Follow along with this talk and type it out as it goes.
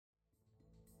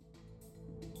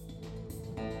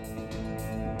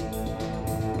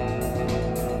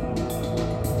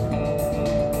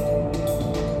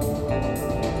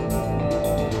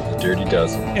Dirty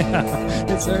Dozen. Yeah,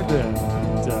 it's hard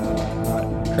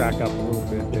to crack up a little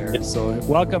bit there. So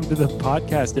welcome to the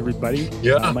podcast, everybody.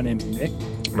 Yeah. My name's Nick.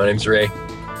 My name's Ray.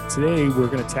 Today we're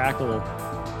going to tackle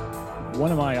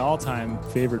one of my all-time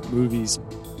favorite movies.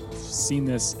 I've seen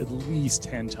this at least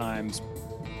 10 times.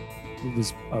 It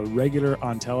was a regular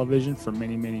on television for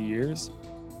many, many years.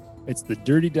 It's The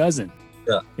Dirty Dozen.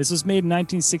 Yeah. This was made in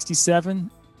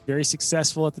 1967, very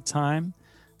successful at the time.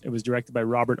 It was directed by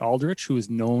Robert Aldrich, who is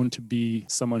known to be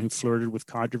someone who flirted with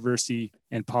controversy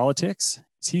and politics.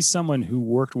 He's someone who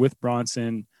worked with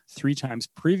Bronson 3 times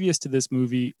previous to this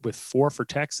movie, with Four for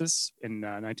Texas in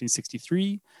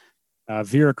 1963,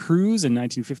 Vera Cruz in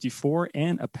 1954,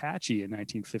 and Apache in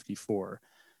 1954.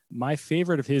 My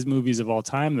favorite of his movies of all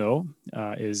time, though,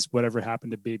 is Whatever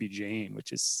Happened to Baby Jane,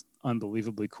 which is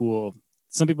unbelievably cool.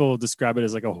 Some people describe it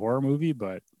as like a horror movie,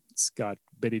 but it's got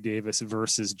Bette Davis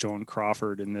versus Joan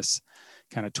Crawford in this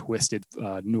kind of twisted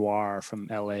noir from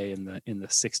LA in the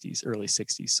 60s, early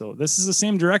 60s. So this is the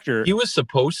same director. He was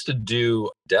supposed to do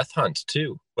Death Hunt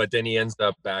too, but then he ends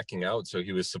up backing out. So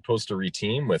he was supposed to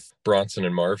reteam with Bronson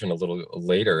and Marvin a little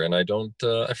later. And I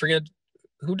forget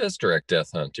who does direct Death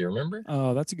Hunt. Do you remember?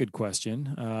 Oh, that's a good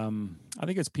question. I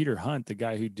think it's Peter Hunt, the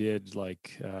guy who did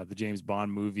like the James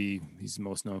Bond movie. He's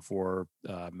most known for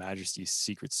Majesty's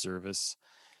Secret Service.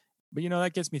 But,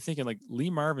 that gets me thinking, like Lee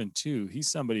Marvin, too.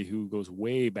 He's somebody who goes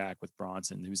way back with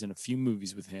Bronson. He was in a few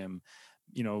movies with him,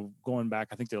 going back,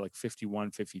 I think they're like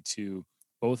 51, 52.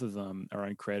 Both of them are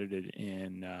uncredited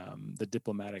in The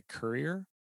Diplomatic Courier.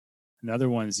 Another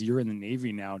one is You're in the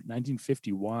Navy Now,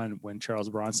 1951, when Charles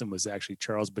Bronson was actually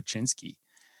Charles Baczynski.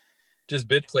 Just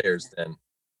bit players then.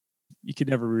 You could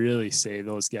never really say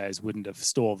those guys wouldn't have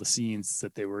stole the scenes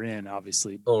that they were in,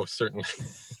 obviously. Oh, certainly.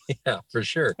 Yeah, for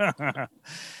sure.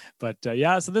 But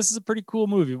so this is a pretty cool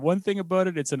movie. One thing about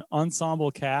it, it's an ensemble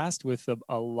cast with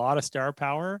a lot of star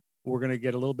power. We're going to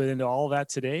get a little bit into all of that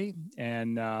today.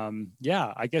 And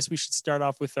I guess we should start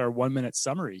off with our 1-minute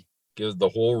summary. Give the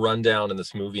whole rundown in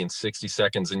this movie in 60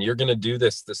 seconds. And you're going to do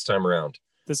this time around.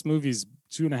 This movie's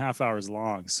 2.5 hours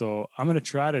long. So I'm going to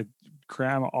try to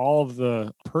cram all of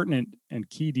the pertinent and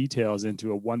key details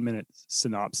into a 1-minute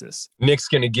synopsis. Nick's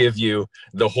going to give you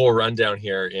the whole rundown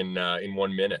here in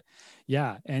 1 minute.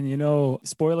 Yeah. And,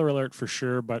 spoiler alert for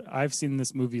sure, but I've seen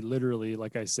this movie literally,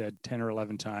 like I said, 10 or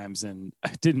 11 times, and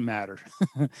it didn't matter.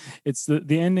 It's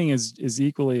the ending is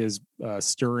equally as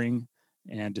stirring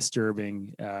and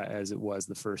disturbing as it was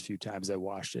the first few times I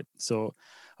watched it. So,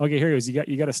 okay, here it is.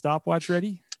 You got a stopwatch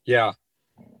ready? Yeah.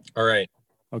 All right.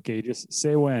 Okay, just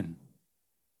say when.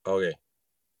 Okay.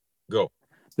 Go.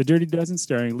 The Dirty Dozen,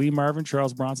 starring Lee Marvin,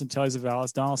 Charles Bronson, Telly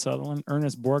Savalas, Donald Sutherland,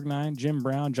 Ernest Borgnine, Jim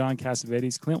Brown, John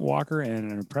Cassavetes, Clint Walker,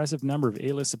 and an impressive number of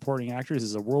A-list supporting actors,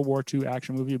 is a World War II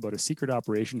action movie about a secret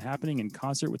operation happening in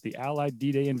concert with the Allied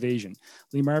D-Day invasion.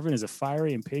 Lee Marvin is a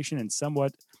fiery, impatient, and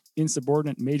somewhat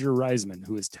insubordinate Major Reisman,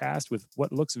 who is tasked with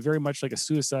what looks very much like a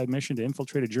suicide mission to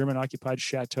infiltrate a German-occupied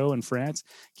chateau in France,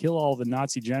 kill all the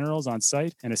Nazi generals on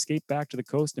site, and escape back to the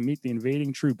coast to meet the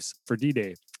invading troops for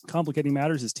D-Day. Complicating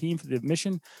matters, his team for the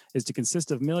mission is to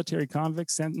consist of military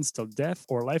convicts sentenced to death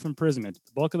or life imprisonment.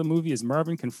 The bulk of the movie is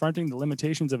Marvin confronting the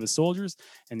limitations of his soldiers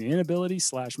and the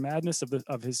inability/madness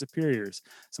of his superiors.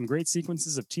 Some great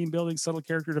sequences of team building, subtle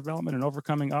character development, and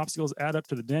overcoming obstacles add up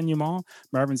to the denouement.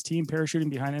 Marvin's team parachuting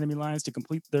behind enemy lines to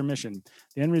complete their mission.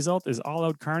 The end result is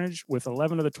all-out carnage, with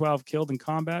 11 of the 12 killed in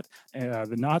combat,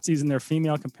 the Nazis and their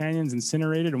female companions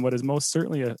incinerated in what is most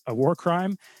certainly a war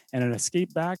crime, and an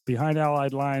escape back behind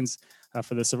Allied lines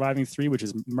for the surviving 3, which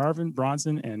is Marvin,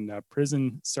 Bronson, and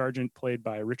prison sergeant played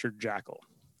by Richard Jackal.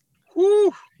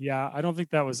 Woo! Yeah, I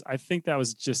think that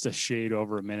was just a shade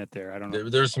over a minute there. I don't know.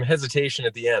 There was some hesitation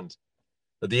at the end.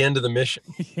 At the end of the mission.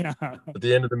 Yeah. At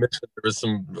the end of the mission, there was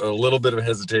a little bit of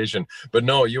hesitation. But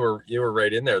no, you were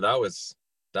right in there. That was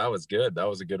good. That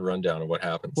was a good rundown of what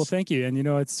happens. Well, thank you. And,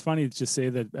 it's funny to say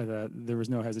that there was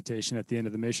no hesitation at the end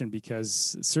of the mission,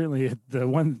 because certainly the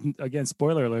one, again,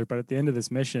 spoiler alert, but at the end of this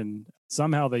mission,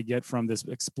 somehow they get from this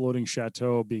exploding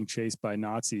chateau being chased by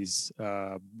Nazis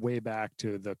way back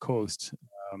to the coast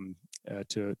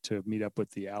to meet up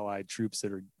with the Allied troops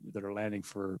that are landing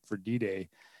for D-Day.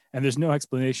 And there's no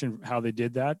explanation how they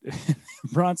did that.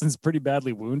 Bronson's pretty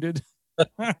badly wounded.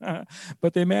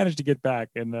 But they managed to get back,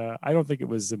 and I don't think it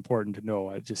was important to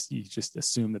know. You just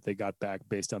assume that they got back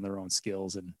based on their own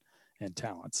skills and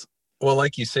talents. Well,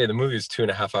 like you say, the movie is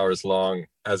 2.5 hours long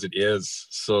as it is.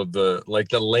 So the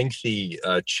lengthy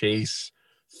chase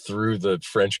through the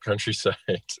French countryside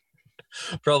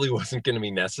probably wasn't going to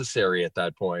be necessary at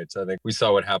that point. I think we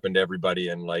saw what happened to everybody,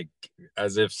 and like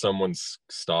as if someone's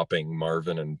stopping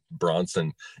Marvin and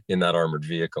Bronson in that armored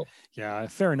vehicle. Yeah,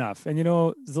 fair enough. And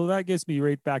so that gets me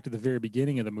right back to the very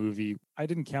beginning of the movie. I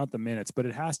didn't count the minutes, but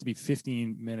it has to be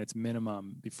 15 minutes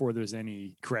minimum before there's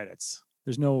any credits.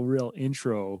 There's no real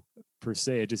intro per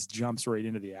se. It just jumps right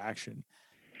into the action.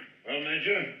 Well,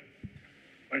 Major,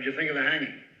 what did you think of the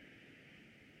hanging?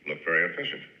 Looked very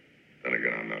efficient. Then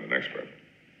again, I'm not an expert.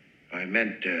 I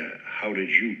meant, how did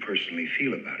you personally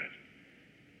feel about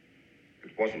it?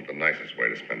 It wasn't the nicest way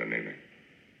to spend an evening.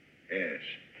 Yes.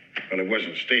 Well, it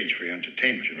wasn't staged for your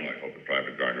entertainment, you know. I hope that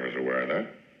Private Gardner is aware of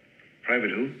that.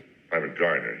 Private who? Private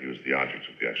Gardner, he was the object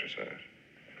of the exercise.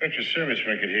 Got your service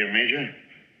record here, Major.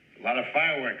 A lot of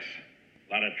fireworks,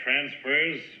 a lot of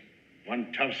transfers,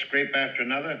 one tough scrape after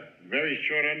another. Very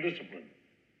short on discipline.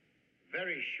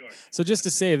 Very short. So just to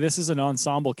say, this is an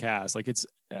ensemble cast. Like, it's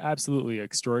absolutely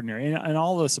extraordinary. And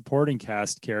all the supporting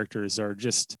cast characters are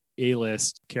just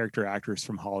A-list character actors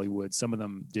from Hollywood. Some of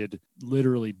them did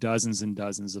literally dozens and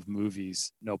dozens of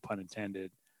movies, no pun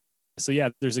intended. So yeah,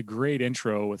 there's a great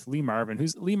intro with Lee Marvin.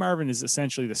 Lee Marvin is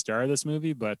essentially the star of this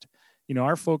movie, but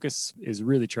our focus is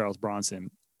really Charles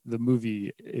Bronson. The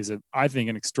movie is I think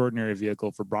an extraordinary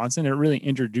vehicle for Bronson. It really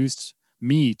introduced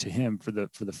me to him for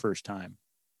the first time.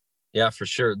 Yeah, for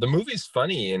sure. The movie's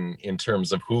funny in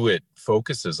terms of who it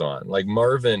focuses on. Like,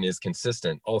 Marvin is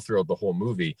consistent all throughout the whole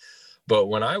movie. But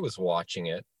when I was watching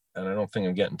it, and I don't think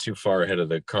I'm getting too far ahead of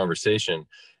the conversation,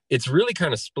 it's really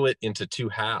kind of split into two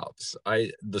halves.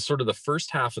 The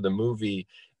first half of the movie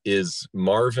is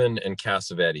Marvin and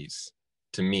Cassavetes.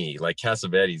 To me, like,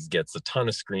 Cassavetes gets a ton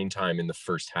of screen time in the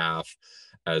first half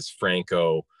as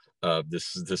Franco,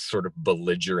 this sort of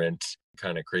belligerent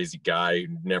kind of crazy guy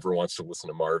who never wants to listen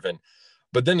to Marvin.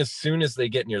 But then as soon as they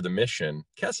get near the mission,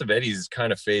 Cassavetes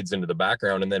kind of fades into the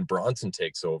background, and then Bronson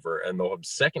takes over. And the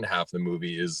second half of the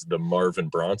movie is the Marvin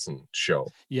Bronson show.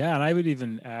 Yeah, and I would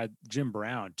even add Jim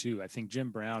Brown too. I think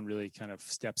Jim Brown really kind of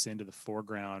steps into the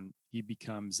foreground. He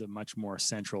becomes a much more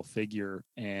central figure.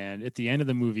 And at the end of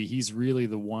the movie, he's really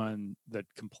the one that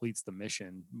completes the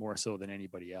mission more so than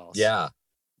anybody else. Yeah.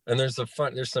 And there's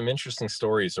some interesting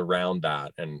stories around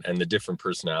that and the different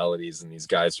personalities and these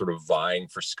guys sort of vying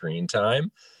for screen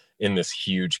time in this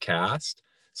huge cast.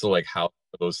 So like how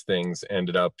those things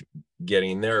ended up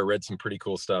getting there. I read some pretty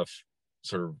cool stuff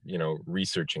sort of,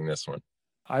 researching this one.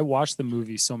 I watched the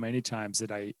movie so many times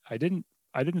that I didn't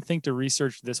think to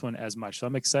research this one as much. So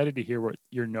I'm excited to hear what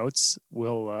your notes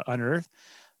will unearth.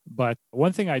 But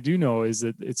one thing I do know is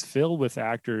that it's filled with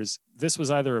actors. This was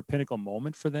either a pinnacle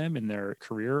moment for them in their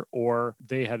career, or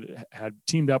they had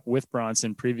teamed up with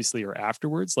Bronson previously or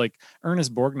afterwards. Like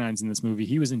Ernest Borgnine's in this movie.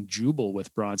 He was in Jubal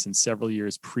with Bronson several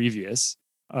years previous.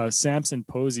 Samson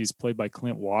Posey's played by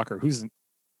Clint Walker, who's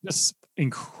just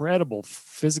incredible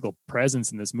physical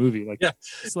presence in this movie. Like, yeah.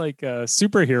 It's like a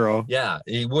superhero. Yeah,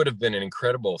 he would have been an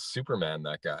incredible Superman,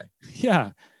 that guy.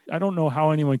 Yeah. I don't know how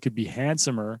anyone could be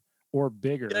handsomer or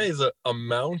bigger. Yeah, he's a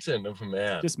mountain of a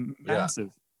man. Just massive.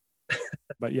 Yeah.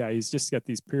 But yeah, he's just got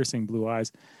these piercing blue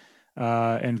eyes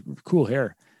and cool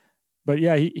hair. But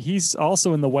yeah, he's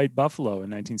also in The White Buffalo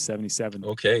in 1977.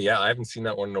 Okay, yeah, I haven't seen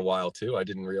that one in a while too. I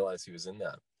didn't realize he was in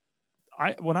that.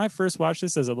 When I first watched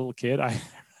this as a little kid, I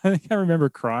think I remember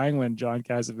crying when John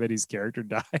Cassavetes' character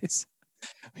dies.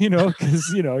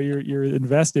 Because you're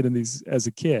invested in these as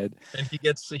a kid. And he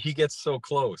gets so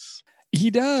close. He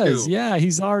does. Too. Yeah.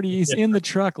 He's in the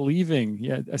truck leaving,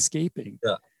 escaping.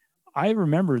 Yeah. I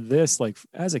remember this, like,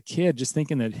 as a kid, just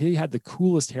thinking that he had the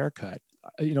coolest haircut.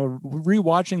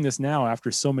 Rewatching this now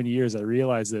after so many years, I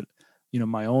realized that,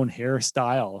 my own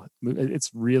hairstyle,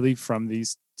 it's really from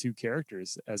these two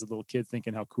characters as a little kid,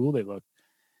 thinking how cool they look.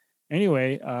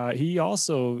 Anyway, he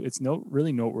also, it's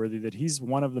really noteworthy that he's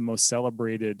one of the most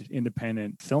celebrated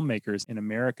independent filmmakers in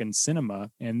American cinema.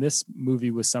 And this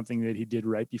movie was something that he did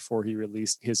right before he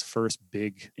released his first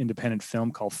big independent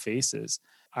film called Faces.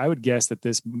 I would guess that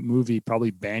this movie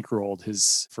probably bankrolled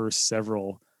his first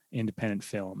several independent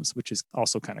films, which is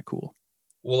also kind of cool.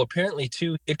 Well, apparently,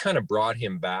 too, it kind of brought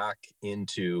him back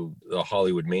into the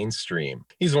Hollywood mainstream.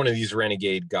 He's one of these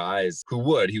renegade guys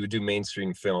he would do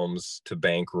mainstream films to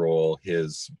bankroll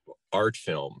his art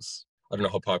films. I don't know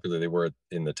how popular they were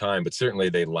in the time, but certainly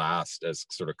they last as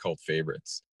sort of cult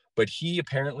favorites. But he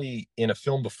apparently, in a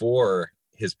film before,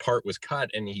 his part was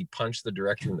cut and he punched the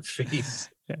director in the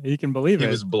face. Yeah, you can believe it. He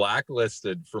was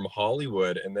blacklisted from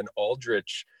Hollywood, and then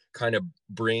Aldrich kind of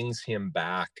brings him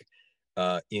back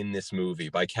in this movie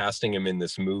by casting him in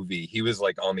this movie. He was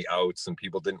like on the outs and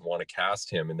people didn't want to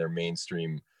cast him in their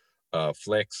mainstream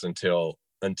flicks until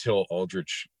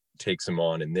Aldrich takes him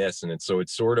on in this. And it's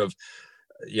sort of,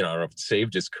 I don't know if it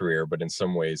saved his career, but in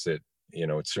some ways it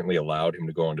certainly allowed him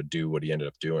to go on to do what he ended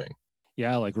up doing.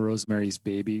 Yeah, like Rosemary's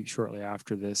Baby shortly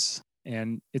after this.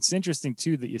 And it's interesting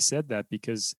too that you said that,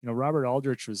 because Robert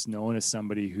Aldrich was known as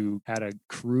somebody who had a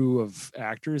crew of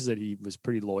actors that he was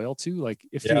pretty loyal to. Like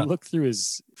if you look through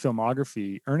his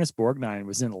filmography, Ernest Borgnine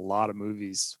was in a lot of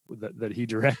movies that he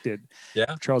directed.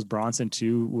 Yeah, Charles Bronson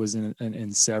too was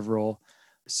in several.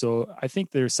 So I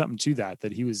think there's something to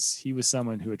that he was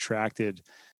someone who attracted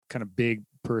kind of big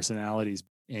personalities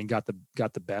and got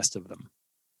the best of them.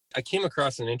 I came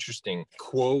across an interesting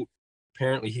quote.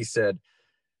 Apparently he said,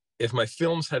 "If my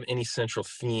films have any central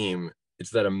theme,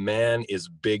 it's that a man is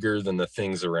bigger than the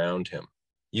things around him.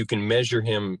 You can measure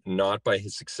him not by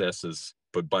his successes,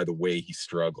 but by the way he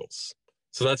struggles."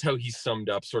 So that's how he summed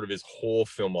up sort of his whole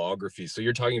filmography. So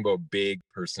you're talking about big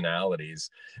personalities,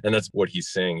 and that's what he's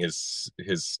saying. His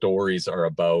stories are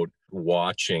about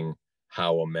watching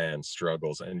how a man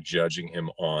struggles and judging him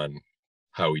on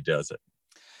how he does it.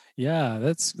 Yeah,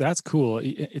 that's cool.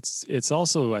 It's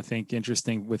also, I think,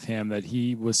 interesting with him that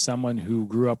he was someone who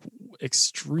grew up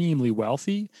extremely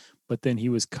wealthy, but then he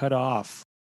was cut off.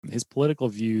 His political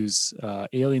views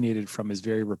alienated from his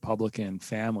very Republican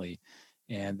family,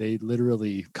 and they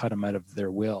literally cut him out of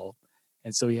their will.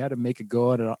 And so he had to make a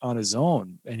go at it on his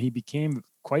own, and he became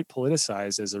quite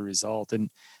politicized as a result. And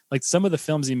like some of the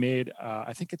films he made,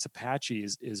 I think it's Apache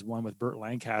is one with Burt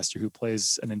Lancaster, who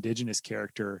plays an indigenous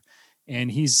character.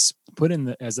 And he's put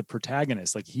in as a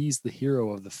protagonist, like he's the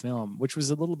hero of the film, which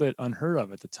was a little bit unheard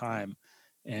of at the time.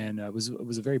 And it was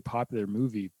a very popular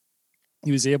movie.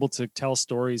 He was able to tell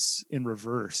stories in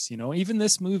reverse, even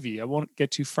this movie. I won't get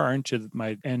too far into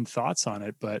my end thoughts on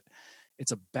it, but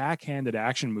it's a backhanded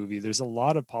action movie. There's a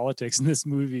lot of politics in this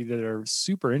movie that are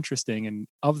super interesting and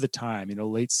of the time,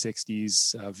 late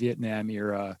 60s, Vietnam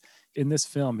era. In this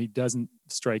film, he doesn't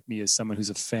strike me as someone who's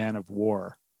a fan of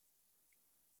war.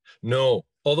 No,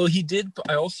 although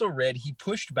I also read he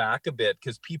pushed back a bit,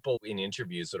 because people in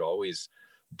interviews would always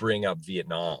bring up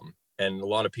Vietnam, and a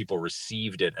lot of people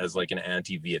received it as like an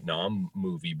anti-Vietnam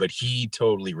movie, but he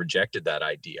totally rejected that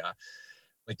idea.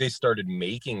 Like they started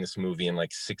making this movie in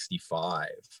like 65,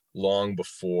 long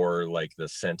before like the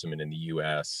sentiment in the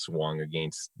US swung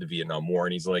against the Vietnam War.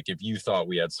 And he's like, if you thought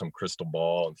we had some crystal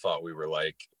ball and thought we were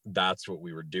like, that's what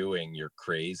we were doing, you're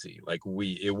crazy. Like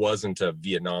it wasn't a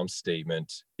Vietnam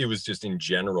statement. It was just in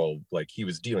general, like he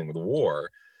was dealing with a war,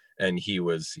 and he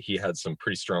had some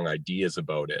pretty strong ideas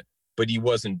about it. But he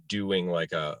wasn't doing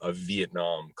like a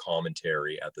Vietnam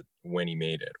commentary when he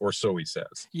made it, or so he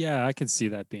says. Yeah, I can see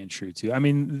that being true too. I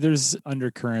mean, there's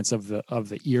undercurrents of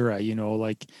the era,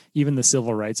 like even the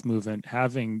civil rights movement,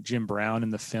 having Jim Brown in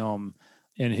the film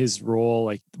and his role.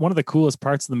 Like one of the coolest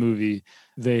parts of the movie,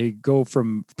 they go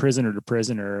from prisoner to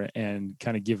prisoner and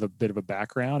kind of give a bit of a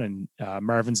background. And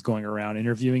Marvin's going around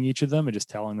interviewing each of them and just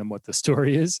telling them what the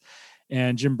story is.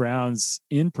 And Jim Brown's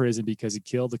in prison because he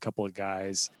killed a couple of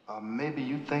guys. Maybe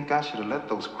you think I should have let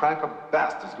those cracker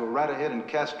bastards go right ahead and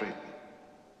castrate me.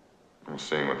 And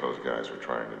seeing what those guys were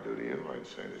trying to do to you, I'd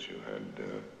say that you had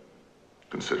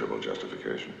considerable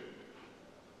justification.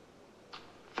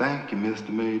 Thank you, Mr.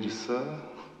 Major, sir.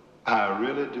 I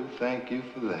really do thank you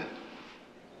for that.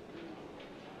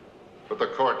 But the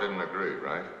court didn't agree,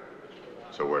 right?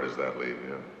 So where does that leave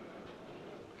you?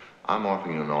 I'm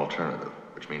offering you an alternative,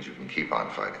 which means you can keep on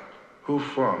fighting. Who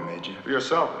for, Major? For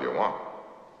yourself, if you want.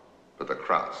 But the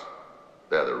Krauts,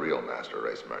 they're the real master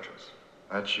race merchants.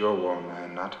 That's your war,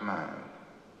 man, not mine.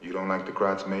 You don't like the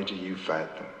Krauts, Major, you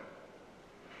fight them.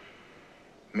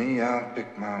 Me, I'll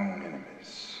pick my own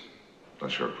enemies.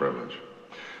 That's your privilege.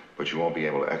 But you won't be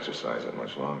able to exercise it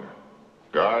much longer.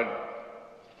 Guard,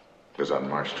 because on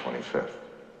March 25th,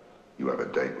 you have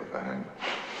a date with the hangman.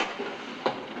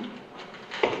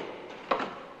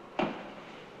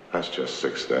 That's just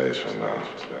 6 days from now.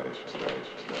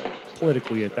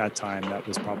 Politically at that time, that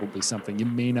was probably something you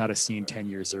may not have seen 10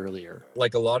 years earlier.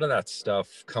 Like a lot of that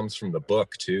stuff comes from the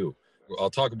book too. I'll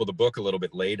talk about the book a little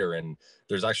bit later, and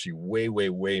there's actually way, way,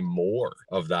 way more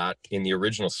of that in the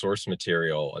original source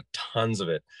material. Tons of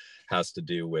it has to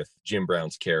do with Jim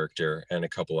Brown's character and a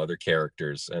couple other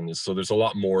characters. And so there's a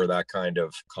lot more of that kind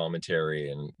of commentary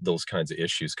and those kinds of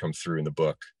issues come through in the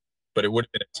book. But it would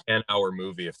have been a 10-hour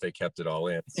movie if they kept it all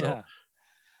in. So.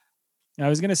 Yeah. I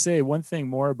was going to say one thing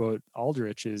more about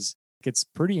Aldrich is it's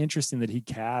pretty interesting that he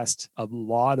cast a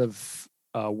lot of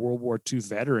World War II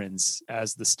veterans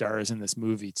as the stars in this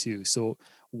movie too. So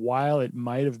while it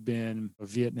might have been a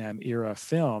Vietnam era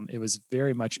film, it was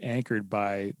very much anchored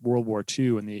by World War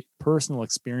II and the personal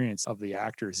experience of the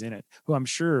actors in it, who I'm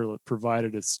sure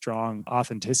provided a strong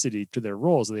authenticity to their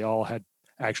roles. They all had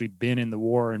actually been in the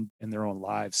war and in their own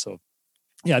lives. So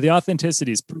yeah, the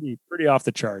authenticity is pretty off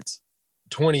the charts.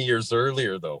 20 years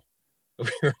earlier, though,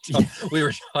 we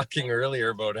were talking earlier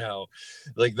about how,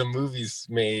 like, the movie's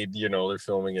made, they're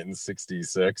filming it in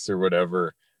 66 or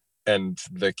whatever, and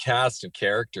the cast of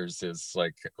characters is,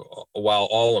 like, while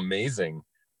all amazing,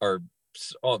 are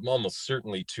almost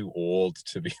certainly too old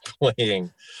to be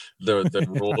playing the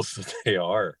roles that they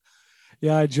are.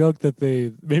 Yeah, I joked that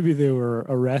maybe they were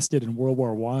arrested in World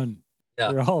War One.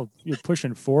 Yeah. They're all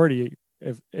pushing 40,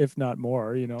 if not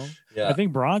more, Yeah. I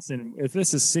think Bronson, if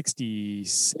this is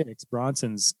 66,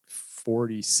 Bronson's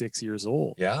 46 years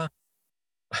old. Yeah.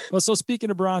 Well, so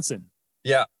speaking of Bronson.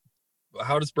 Yeah.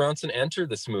 How does Bronson enter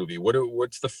this movie?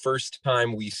 What's the first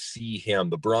time we see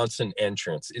him? The Bronson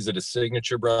entrance. Is it a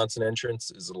signature Bronson entrance?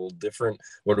 Is it a little different?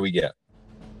 What do we get?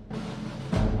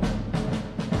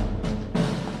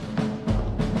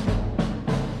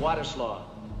 Waterslaw,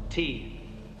 T.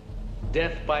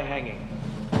 Death by hanging.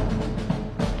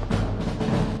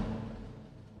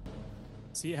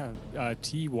 So yeah,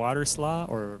 T. Waterslaw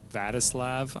or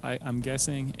Vadislav, I'm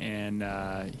guessing.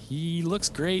 And he looks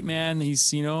great, man.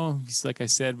 He's like I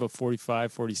said, about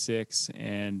 45, 46.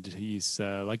 And he's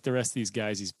like the rest of these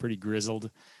guys, he's pretty grizzled.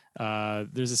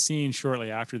 There's a scene shortly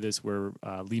after this where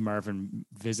Lee Marvin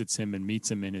visits him and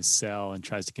meets him in his cell and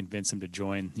tries to convince him to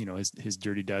join, his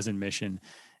Dirty Dozen mission.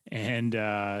 And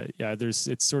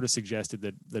it's sort of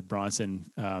suggested that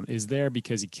Bronson is there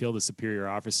because he killed a superior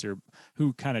officer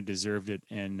who kind of deserved it,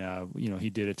 and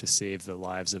he did it to save the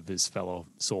lives of his fellow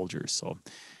soldiers. So,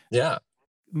 yeah,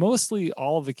 mostly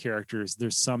all of the characters,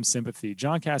 there's some sympathy.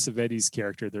 John Cassavetes'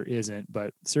 character there isn't,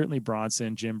 but certainly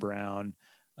Bronson, Jim Brown,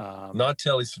 not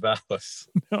Telly Savalas.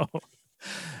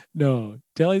 No,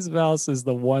 Telly Savalas is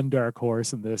the one dark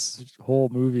horse in this whole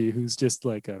movie who's just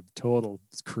like a total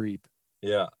creep.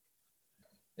 Yeah.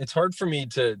 It's hard for me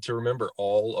to remember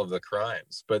all of the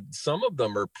crimes, but some of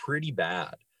them are pretty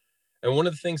bad. And one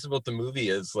of the things about the movie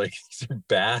is, like, these are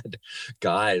bad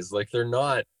guys. Like,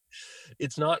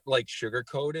 it's not like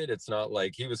sugar-coated. It's not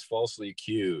like he was falsely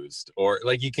accused, or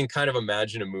like you can kind of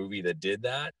imagine a movie that did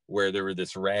that, where there were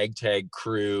this ragtag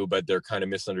crew, but they're kind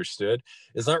of misunderstood.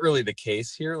 It's not really the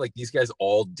case here. Like, these guys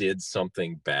all did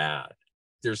something bad.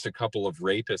 There's a couple of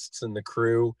rapists in the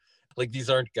crew. Like, these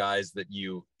aren't guys that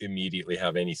you immediately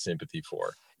have any sympathy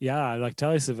for. Yeah, like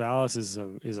Telly Savalas is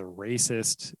a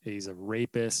racist, he's a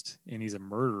rapist, and he's a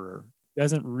murderer. He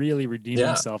doesn't really redeem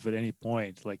himself at any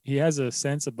point. Like, he has a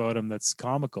sense about him that's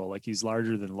comical, like he's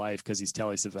larger than life because he's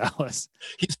Telly Savalas.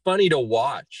 He's funny to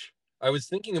watch. I was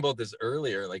thinking about this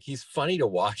earlier. Like, he's funny to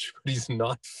watch, but he's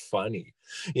not funny.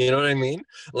 You know what I mean?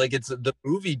 Like, the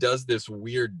movie does this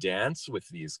weird dance with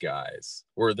these guys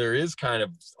where there is kind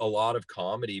of a lot of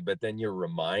comedy, but then you're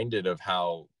reminded of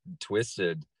how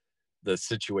twisted the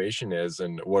situation is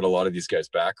and what a lot of these guys'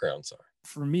 backgrounds are.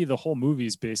 For me, the whole movie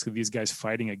is basically these guys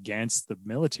fighting against the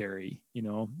military.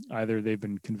 Either they've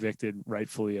been convicted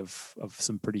rightfully of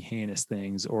some pretty heinous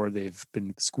things, or they've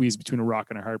been squeezed between a rock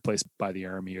and a hard place by the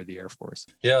Army or the Air Force.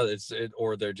 Yeah,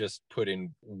 or they're just put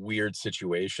in weird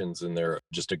situations and they're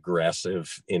just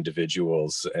aggressive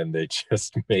individuals and they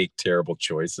just make terrible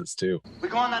choices too. We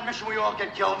go on that mission, we all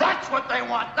get killed. That's what they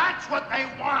want. That's what they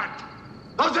want.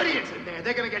 Those idiots in there,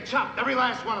 they're going to get chopped. Every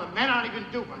last one of them. Men aren't even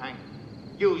due for hanging.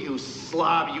 You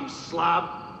slob, you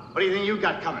slob. What do you think you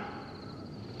got coming?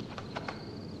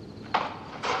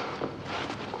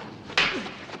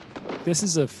 This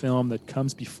is a film that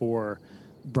comes before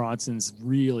Bronson's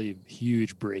really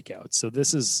huge breakout. So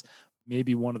this is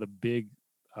maybe one of the big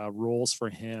roles for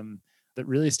him that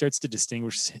really starts to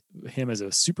distinguish him as a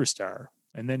superstar.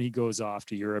 And then he goes off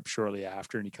to Europe shortly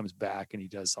after, and he comes back and he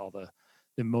does all the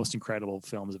most incredible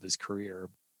films of his career.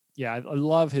 Yeah, I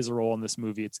love his role in this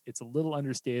movie. It's a little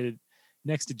understated.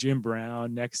 Next to Jim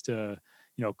Brown, next to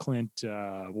Clint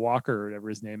Walker, whatever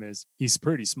his name is, he's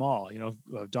pretty small.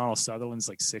 Donald Sutherland's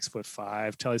like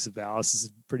 6'5". Telly Savalas is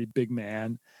a pretty big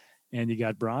man, and you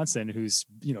got Bronson, who's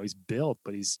he's built,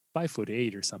 but he's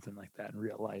 5'8" or something like that in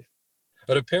real life.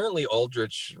 But apparently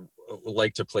Aldrich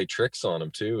like to play tricks on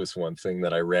him too, is one thing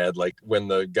that I read. Like when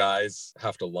the guys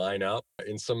have to line up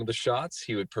in some of the shots,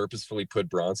 he would purposefully put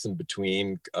Bronson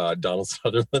between Donald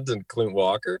Sutherland and Clint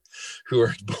Walker, who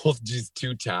are both just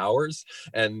two towers,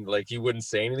 and like he wouldn't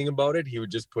say anything about it. He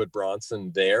would just put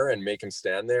Bronson there and make him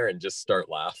stand there and just start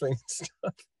laughing and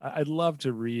stuff. I'd love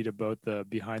to read about the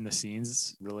behind the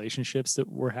scenes relationships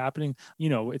that were happening. You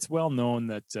know, it's well known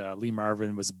that Lee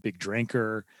Marvin was a big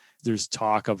drinker. There's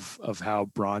talk of how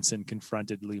Bronson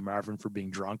confronted Lee Marvin for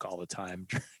being drunk all the time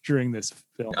during this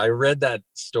film. I read that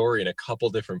story in a couple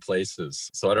different places,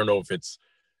 so I don't know if it's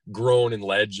grown in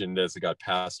legend as it got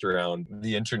passed around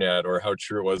the internet or how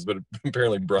true it was, but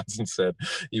apparently Bronson said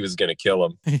he was going to kill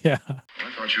him. Yeah.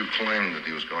 I thought you claimed that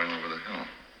he was going over the hill. What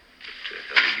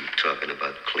the hell are you talking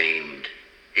about, claimed?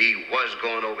 He was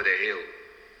going over the hill.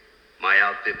 My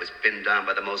outfit was pinned down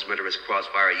by the most murderous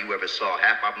crossfire you ever saw,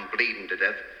 half of them bleeding to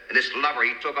death. And this lover,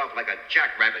 he took off like a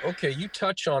jackrabbit. Okay, you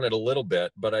touch on it a little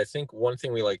bit, but I think one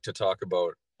thing we like to talk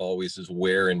about always is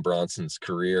where in Bronson's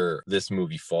career this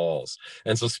movie falls.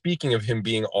 And so speaking of him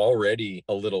being already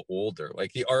a little older,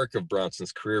 like the arc of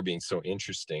Bronson's career being so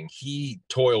interesting, he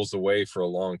toils away for a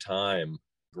long time,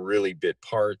 really bit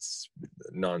parts,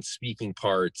 non-speaking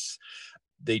parts.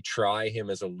 They try him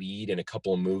as a lead in a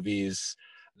couple of movies.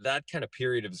 That kind of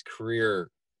period of his career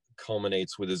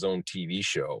culminates with his own TV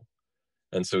show.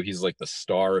 And so he's like the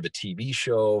star of a TV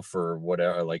show for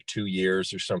whatever, like 2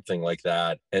 years or something like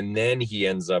that. And then he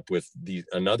ends up with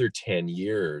another 10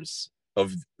 years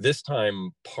of this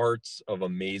time parts of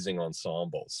amazing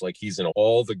ensembles. Like he's in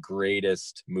all the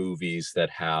greatest movies that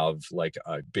have like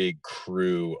a big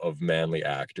crew of manly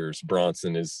actors.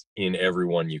 Bronson is in every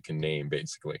one you can name,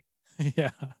 basically.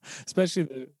 Yeah,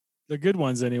 especially the good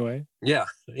ones anyway. Yeah.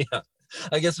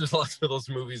 I guess there's lots of those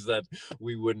movies that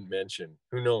we wouldn't mention.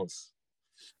 Who knows?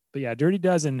 But yeah, Dirty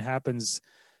Dozen happens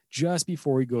just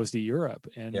before he goes to Europe.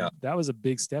 And that was a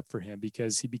big step for him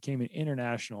because he became an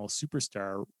international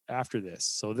superstar after this.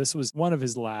 So this was one of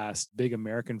his last big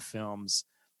American films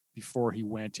before he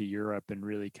went to Europe and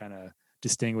really kind of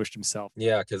distinguished himself.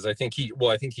 Yeah, because I think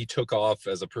he took off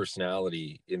as a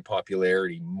personality in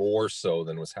popularity more so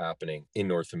than was happening in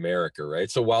North America, right?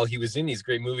 So while he was in these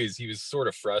great movies, he was sort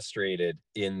of frustrated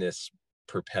in this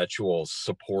perpetual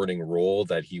supporting role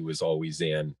that he was always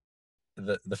in.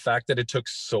 The fact that it took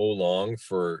so long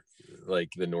for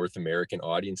like the North American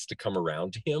audience to come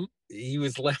around to him, he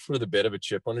was left with a bit of a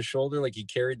chip on his shoulder. Like he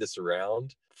carried this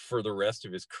around for the rest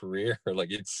of his career.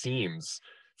 Like it seems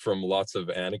from lots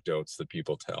of anecdotes that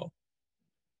people tell.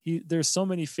 There's so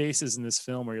many faces in this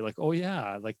film where you're like, oh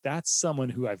yeah, like that's someone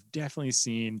who I've definitely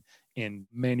seen in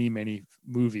many, many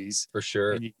movies. For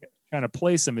sure. And you kind of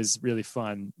place them is really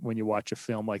fun when you watch a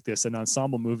film like this, an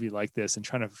ensemble movie like this, and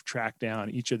trying to track down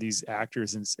each of these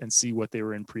actors and see what they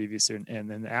were in previous. And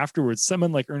then afterwards,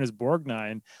 someone like Ernest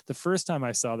Borgnine, the first time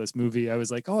I saw this movie, I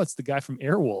was like, oh, it's the guy from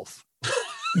Airwolf.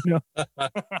 You know?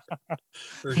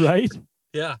 Right?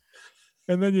 Yeah.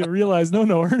 And then you realize, no,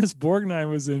 Ernest Borgnine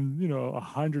was in,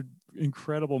 100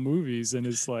 incredible movies, and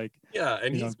it's like, yeah,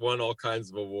 and he's won all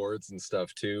kinds of awards and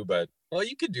stuff too. But well,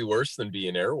 you could do worse than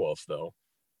being Airwolf, though.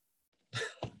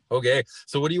 Okay,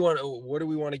 so what do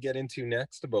we want to get into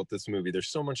next about this movie? There's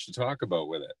so much to talk about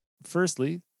with it.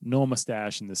 Firstly, no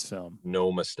mustache in this film.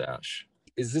 No mustache.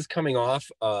 Is this coming off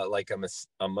like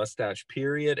a mustache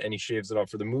period and he shaves it off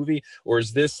for the movie, or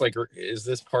is this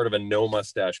part of a no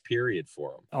mustache period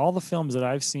for him? All the films that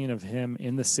I've seen of him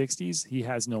in the 60s, he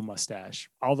has no mustache.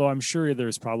 Although I'm sure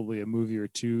there's probably a movie or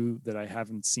two that I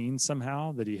haven't seen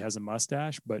somehow that he has a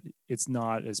mustache, but it's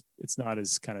not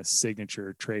as kind of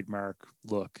signature trademark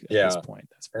look at this point.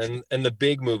 That's for sure. And the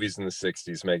big movies in the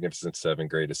 60s, Magnificent Seven,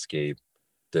 Great Escape,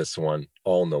 this one,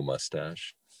 all no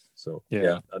mustache. So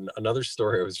another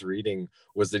story I was reading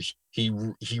was that he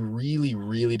really,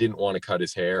 really didn't want to cut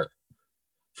his hair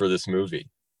for this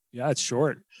movie. Yeah, it's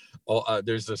short.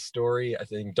 There's a story, I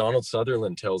think Donald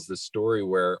Sutherland tells this story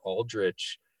where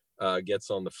Aldrich gets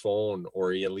on the phone,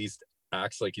 or he at least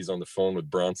acts like he's on the phone with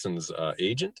Bronson's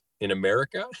agent in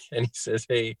America. And he says,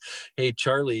 hey,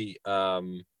 Charlie, are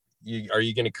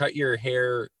you going to cut your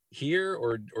hair here,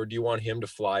 or do you want him to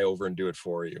fly over and do it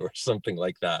for you, or something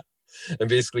like that? And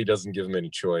basically doesn't give him any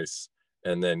choice,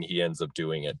 and then he ends up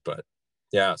doing it. But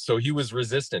yeah, so he was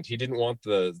resistant. He didn't want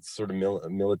the sort of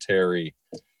military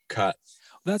cut.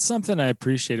 That's something I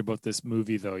appreciate about this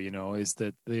movie, though, is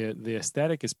that the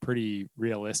aesthetic is pretty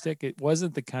realistic. It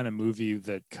wasn't the kind of movie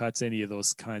that cuts any of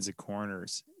those kinds of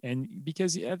corners. And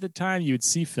because at the time you'd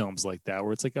see films like that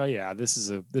where it's like, oh yeah, this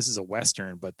is a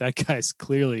Western, but that guy's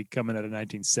clearly coming out of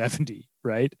 1970,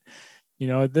 right? You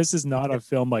know, this is not a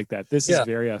film like that. This is Yeah.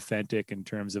 very authentic in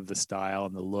terms of the style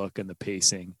and the look and the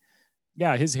pacing.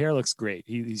 Yeah, his hair looks great.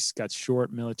 He's got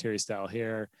short military style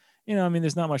hair. You know, I mean,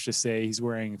 there's not much to say. He's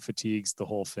wearing fatigues the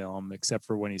whole film, except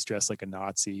for when he's dressed like a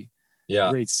Nazi.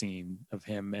 Yeah. Great scene of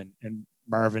him and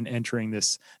Marvin entering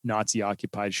this Nazi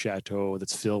occupied chateau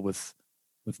that's filled with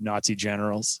Nazi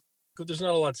generals. There's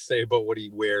not a lot to say about what he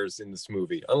wears in this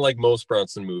movie, unlike most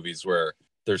Bronson movies where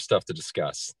there's stuff to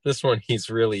discuss. This one, he's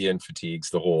really in fatigues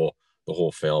the whole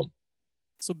film.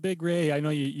 So Big Ray, I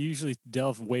know you usually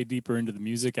delve way deeper into the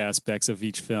music aspects of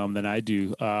each film than I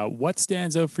do. What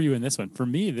stands out for you in this one? For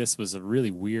me, this was a really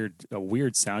weird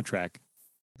soundtrack.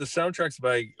 The soundtrack's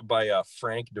by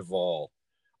Frank Duvall.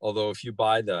 Although if you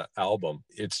buy the album,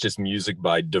 it's just music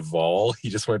by Duvall.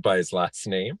 He just went by his last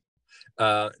name.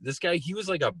 This guy, he was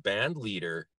like a band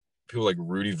leader, people like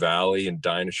Rudy Valley and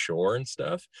Dinah Shore and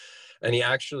stuff. And he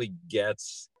actually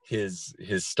gets his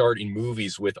start in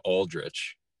movies with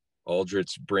Aldrich.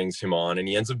 Aldrich brings him on, and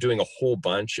he ends up doing a whole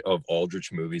bunch of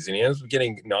Aldrich movies, and he ends up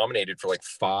getting nominated for like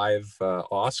 5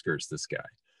 Oscars, this guy,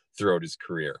 throughout his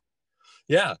career.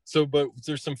 Yeah, but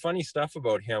there's some funny stuff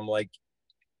about him. Like,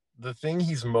 the thing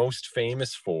he's most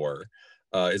famous for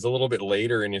is a little bit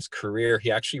later in his career.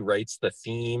 He actually writes the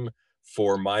theme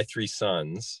for My Three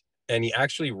Sons, and he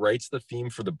actually writes the theme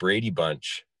for the Brady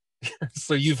Bunch.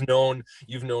 So you've known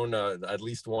at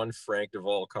least one Frank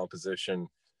Duvall composition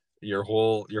your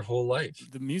whole life.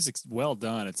 The music's well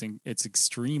done. It's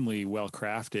extremely well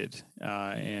crafted,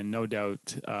 and no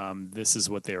doubt this is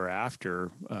what they were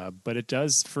after. But it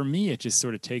does, for me, it just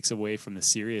sort of takes away from the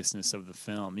seriousness of the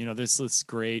film. You know, there's this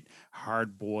great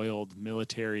hard-boiled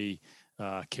military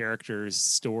characters,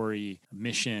 story,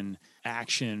 mission,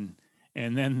 action,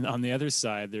 and then on the other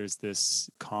side, there's this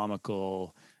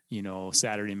comical, you know,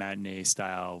 Saturday matinee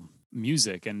style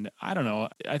music. And I don't know,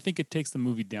 I think it takes the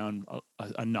movie down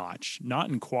a notch, not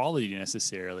in quality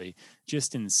necessarily,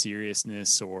 just in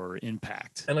seriousness or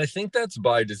impact. And I think that's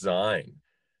by design.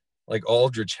 Like,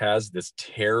 Aldrich has this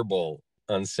terrible,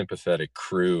 unsympathetic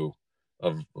crew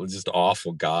of just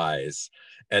awful guys,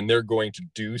 and they're going to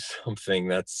do something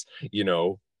that's, you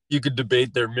know, you could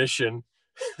debate their mission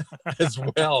as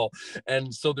well.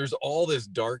 And so there's all this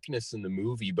darkness in the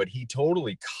movie, but he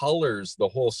totally colors the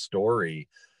whole story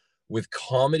with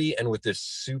comedy and with this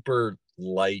super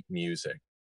light music.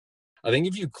 I think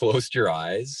if you closed your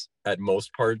eyes at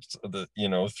most parts of the, you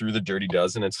know, through the Dirty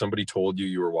Dozen, and somebody told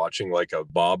you were watching like a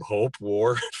Bob Hope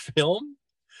war film,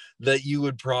 that you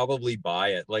would probably buy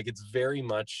it. Like, it's very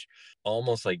much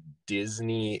almost like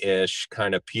Disney-ish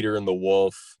kind of Peter and the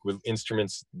Wolf, with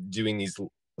instruments doing these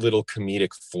little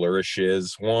comedic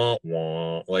flourishes, wah,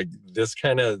 wah, like this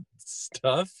kind of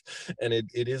stuff. And it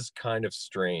is kind of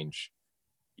strange.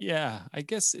 Yeah, I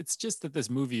guess it's just that this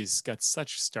movie's got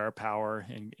such star power,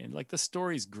 and like the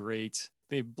story's great.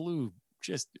 They blew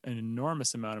just an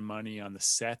enormous amount of money on the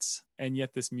sets, and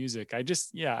yet this music, I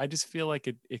just feel like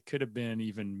it could have been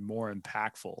even more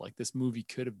impactful. Like, this movie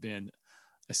could have been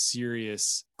a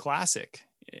serious classic.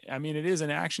 I mean, it is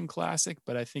an action classic,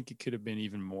 but I think it could have been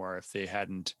even more if they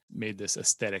hadn't made this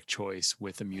aesthetic choice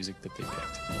with the music that they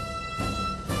picked.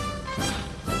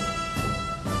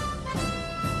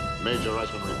 Major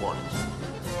Reisman reporting.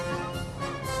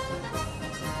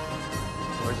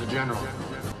 Where's the general?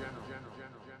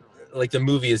 Like, the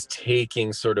movie is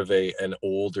taking sort of an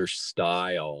older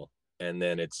style, and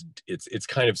then it's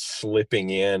kind of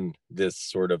slipping in this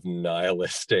sort of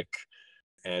nihilistic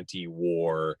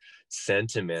anti-war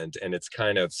sentiment, and it's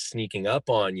kind of sneaking up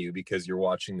on you because you're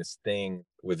watching this thing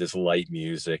with this light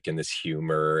music and this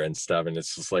humor and stuff, and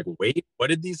it's just like, wait,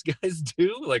 what did these guys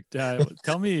do? Like,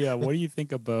 tell me, what do you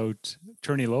think about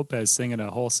Trini Lopez singing a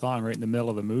whole song right in the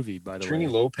middle of the movie? By the way, Trini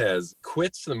Lopez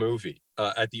quits the movie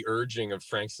at the urging of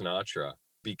Frank Sinatra,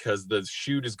 because the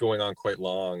shoot is going on quite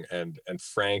long, and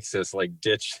Frank says, like,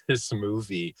 ditch this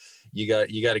movie. You got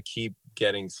to keep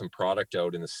getting some product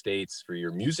out in the States for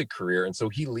your music career. And so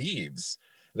he leaves.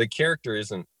 The character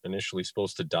isn't initially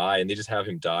supposed to die, and they just have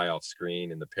him die off screen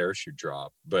in the parachute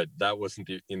drop. But that wasn't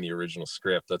in the original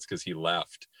script. That's because he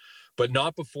left. But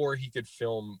not before he could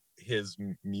film his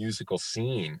musical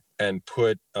scene and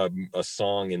put a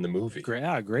song in the movie.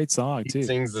 Great song too. He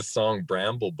sings the song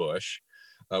Bramble Bush,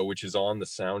 which is on the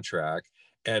soundtrack,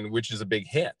 and which is a big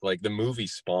hit. Like, the movie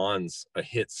spawns a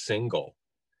hit single.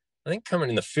 I think coming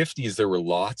in the 50s, there were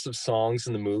lots of songs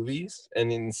in the movies.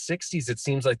 And in the 60s, it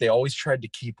seems like they always tried to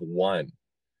keep one.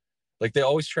 Like, they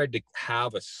always tried to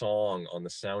have a song on the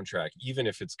soundtrack, even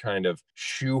if it's kind of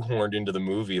shoehorned into the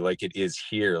movie like it is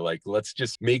here. Like, let's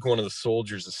just make one of the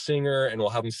soldiers a singer, and we'll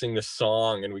have him sing this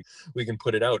song, and we can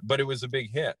put it out. But it was a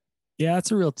big hit. Yeah,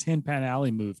 it's a real Tin Pan Alley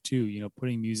move too.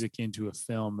 Putting music into a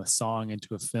film, a song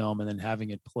into a film, and then having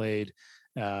it played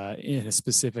in a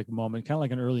specific moment, kind of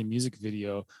like an early music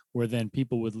video, where then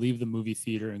people would leave the movie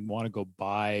theater and want to go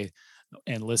buy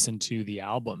and listen to the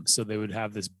album. So they would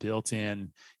have this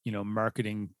built-in,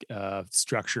 marketing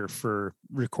structure for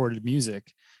recorded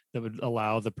music that would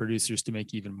allow the producers to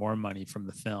make even more money from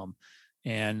the film.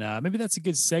 And maybe that's a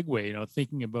good segue,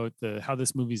 thinking about how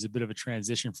this movie is a bit of a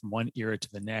transition from one era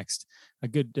to the next. A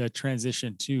good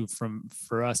transition too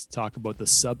for us to talk about the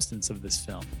substance of this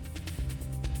film.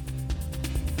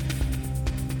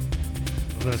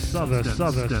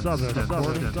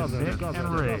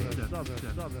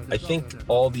 I think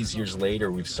all these years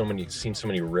later, we've seen so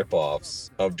many rip-offs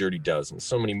of Dirty Dozen,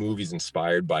 so many movies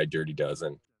inspired by Dirty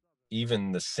Dozen.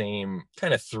 Even the same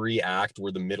kind of 3-act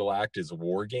where the middle act is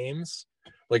war games.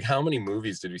 Like, how many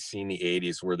movies did we see in the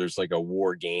 80s where there's like a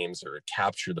war games or a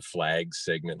capture the flag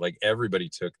segment? Like, everybody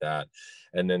took that.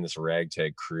 And then this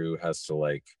ragtag crew has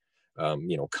to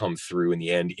come through in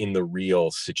the end in the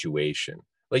real situation.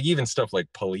 Like, even stuff like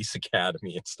Police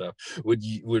Academy and stuff would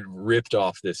ripped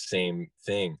off this same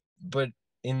thing. But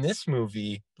in this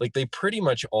movie, like, they pretty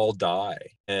much all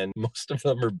die, and most of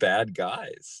them are bad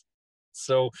guys.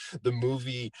 So the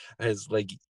movie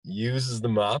uses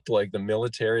them up like the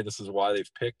military. This is why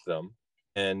they've picked them.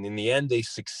 And in the end, they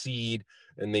succeed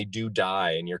and they do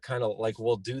die. And you're kind of like,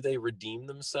 well, do they redeem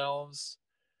themselves?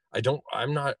 I don't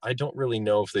really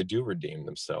know if they do redeem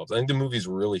themselves. I think the movie's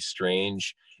really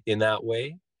strange in that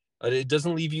way. It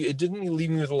didn't leave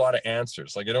me with a lot of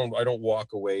answers. Like, I don't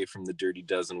walk away from the Dirty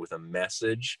Dozen with a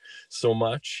message so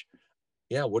much.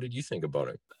 Yeah, what did you think about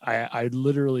it? I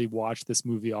literally watched this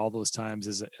movie all those times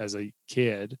as a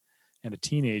kid and a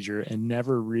teenager, and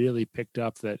never really picked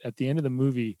up that at the end of the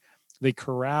movie, they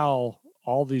corral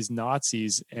all these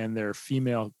Nazis and their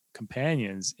female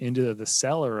companions into the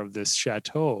cellar of this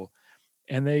chateau,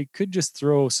 and they could just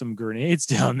throw some grenades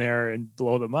down there and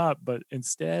blow them up, but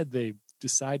instead they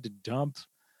decide to dump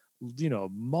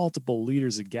multiple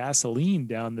liters of gasoline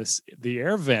down the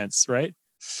air vents, right?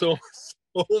 So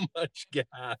much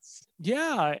gas.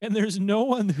 Yeah, and there's no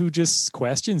one who just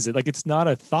questions it. Like, it's not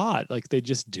a thought. Like, they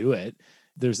just do it.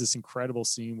 There's this incredible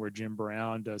scene where Jim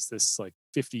Brown does this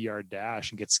 50-yard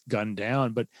dash and gets gunned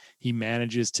down, but he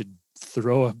manages to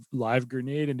throw a live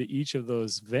grenade into each of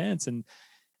those vents. And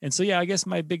so, yeah, I guess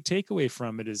my big takeaway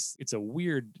from it is it's a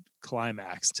weird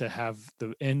climax to have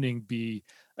the ending be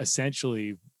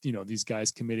essentially, these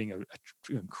guys committing an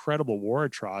incredible war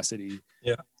atrocity.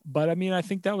 Yeah. But I mean, I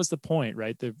think that was the point,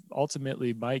 right?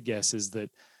 Ultimately, my guess is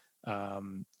that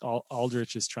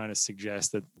Aldrich is trying to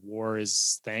suggest that war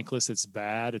is thankless. It's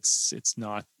bad. It's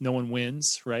not, no one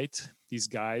wins, right? These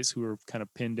guys who are kind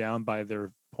of pinned down by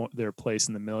their place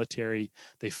in the military,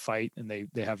 they fight and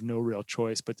they have no real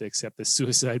choice but to accept the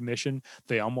suicide mission.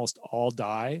 They almost all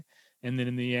die. And then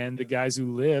in the end, the guys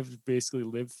who basically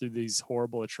lived through these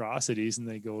horrible atrocities, and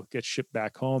they get shipped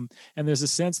back home. And there's a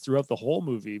sense throughout the whole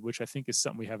movie, which I think is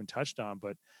something we haven't touched on,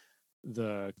 but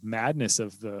the madness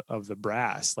of the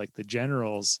brass, like the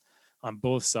generals on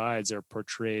both sides are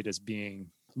portrayed as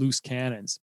being loose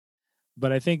cannons.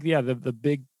 But I think, yeah, the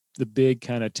big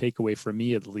kind of takeaway for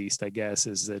me, at least, I guess,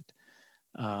 is that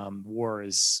war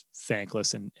is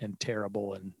thankless and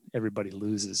terrible, and everybody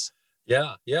loses.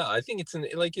 Yeah. I think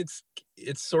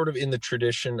it's sort of in the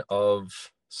tradition of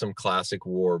some classic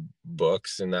war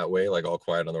books in that way, like All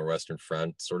Quiet on the Western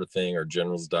Front sort of thing, or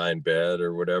Generals Die in Bed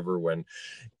or whatever, when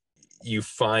you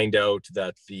find out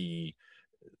that the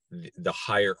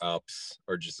higher ups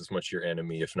are just as much your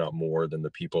enemy, if not more, than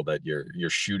the people that you're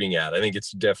shooting at. I think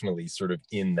it's definitely sort of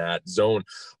in that zone,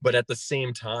 but at the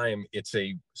same time, it's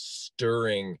a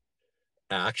stirring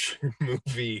action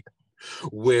movie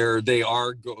where they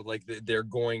are they're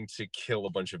going to kill a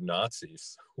bunch of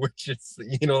Nazis, which is,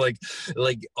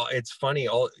 it's funny.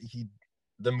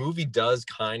 The movie does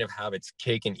kind of have its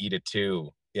cake and eat it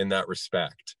too in that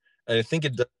respect. And I think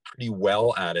it does pretty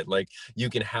well at it. Like, you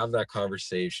can have that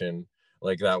conversation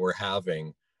like that we're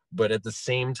having, but at the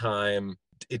same time,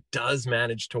 it does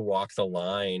manage to walk the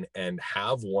line and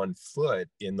have one foot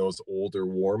in those older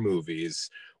war movies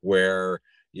where,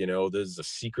 there's a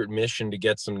secret mission to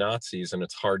get some Nazis, and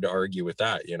it's hard to argue with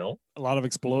that, A lot of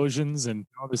explosions, and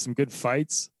there's some good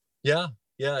fights. Yeah.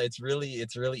 It's really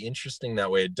interesting that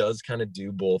way. It does kind of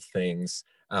do both things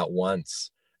at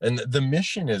once. And the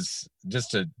mission is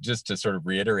just to sort of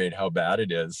reiterate how bad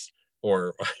it is,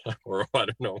 or I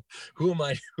don't know, who am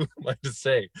I to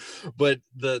say, but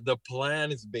the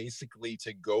plan is basically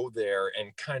to go there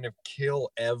and kind of kill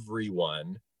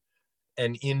everyone.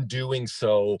 And in doing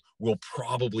so, we'll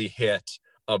probably hit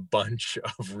a bunch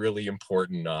of really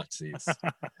important Nazis.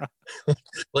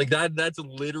 Like that's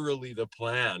literally the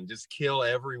plan. Just kill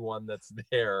everyone that's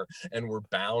there, and we're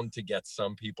bound to get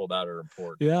some people that are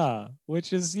important. Yeah,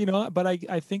 which is, but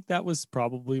I think that was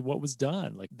probably what was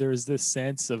done. Like there's this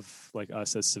sense of like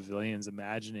us as civilians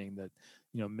imagining that,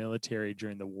 military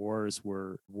during the wars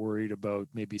were worried about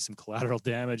maybe some collateral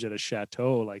damage at a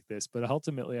chateau like this. But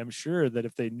ultimately, I'm sure that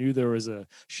if they knew there was a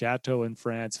chateau in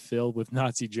France filled with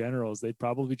Nazi generals, they'd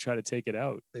probably try to take it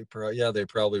out. They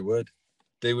probably would.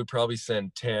 They would probably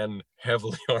send 12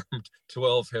 heavily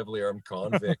armed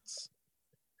convicts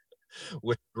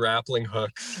with grappling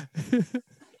hooks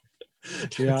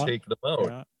to take them out.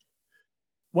 Yeah.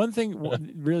 One thing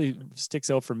really sticks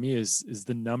out for me is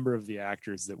the number of the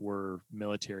actors that were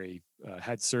military,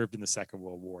 had served in the Second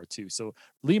World War too. So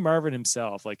Lee Marvin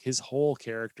himself, like his whole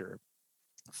character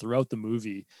throughout the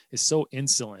movie is so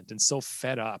insolent and so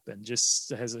fed up and just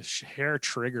has a hair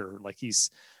trigger. Like he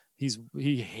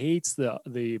hates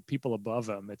the people above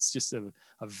him. It's just a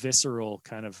visceral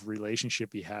kind of relationship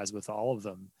he has with all of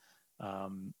them.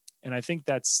 And I think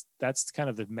that's kind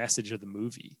of the message of the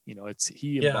movie.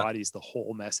 He embodies the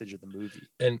whole message of the movie.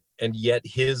 And yet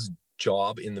his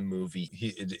job in the movie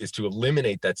is to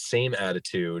eliminate that same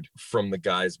attitude from the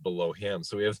guys below him.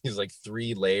 So we have these like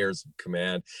 3 layers of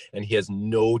command, and he has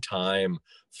no time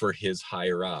for his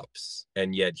higher ups.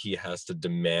 And yet he has to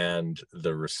demand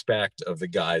the respect of the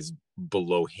guys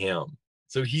below him.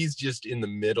 So he's just in the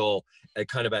middle,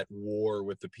 kind of at war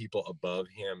with the people above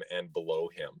him and below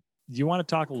him. Do you want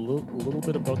to talk a little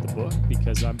bit about the book?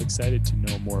 Because I'm excited to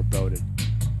know more about it.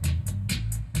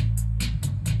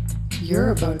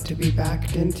 You're about to be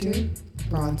backed into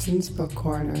Bronson's Book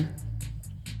Corner.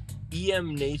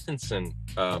 E.M. Nathanson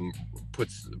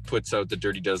puts out The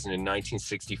Dirty Dozen in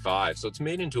 1965, so it's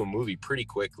made into a movie pretty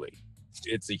quickly.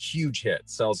 It's a huge hit,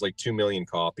 sells like 2 million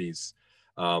copies,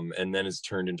 and then is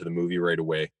turned into the movie right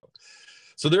away.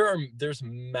 So there's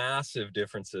massive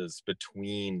differences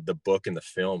between the book and the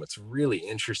film. It's really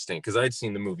interesting because I'd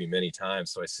seen the movie many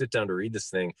times. So I sit down to read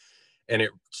this thing, and it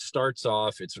starts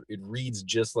off, it reads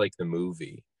just like the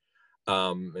movie.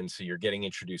 And so you're getting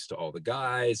introduced to all the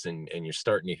guys, and you're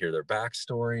starting to hear their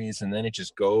backstories, and then it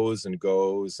just goes and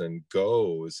goes and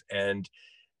goes. And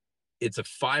it's a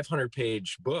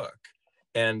 500-page book,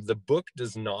 and the book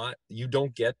you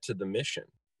don't get to the mission.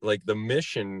 Like the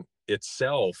mission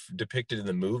itself depicted in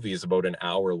the movie is about an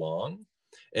hour long,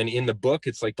 and in the book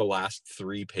it's like the last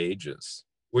 3 pages,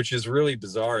 which is really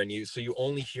bizarre. And you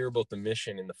only hear about the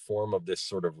mission in the form of this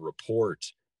sort of report,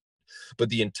 but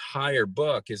the entire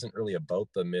book isn't really about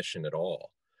the mission at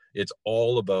all. It's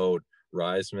all about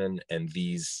Reisman and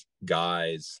these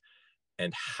guys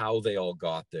and how they all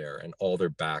got there, and all their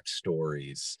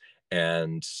backstories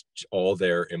and all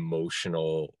their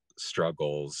emotional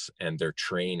struggles and their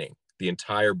training. The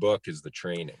entire book is the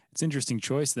training. It's an interesting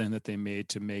choice then that they made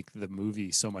to make the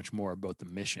movie so much more about the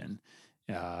mission.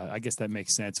 I guess that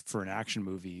makes sense for an action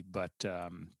movie, but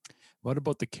what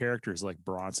about the characters like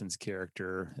Bronson's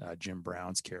character, Jim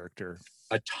Brown's character?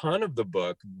 A ton of the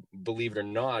book, believe it or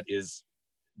not, is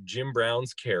Jim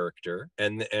Brown's character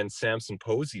and Samson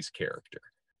Posey's character.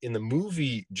 In the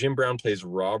movie, Jim Brown plays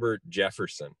Robert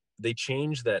Jefferson. They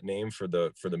changed that name for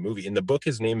the movie. In the book,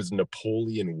 his name is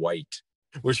Napoleon White,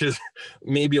 which is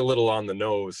maybe a little on the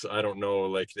nose. I don't know.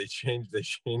 Like they changed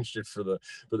it for the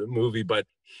movie, but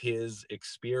his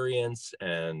experience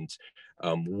and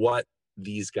what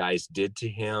these guys did to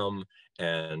him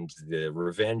and the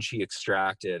revenge he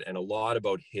extracted, and a lot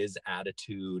about his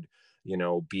attitude,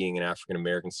 being an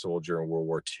African-American soldier in World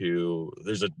War II.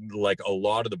 There's a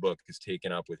lot of the book is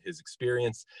taken up with his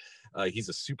experience. He's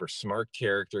a super smart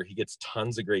character. He gets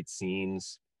tons of great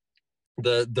scenes.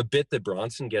 The bit that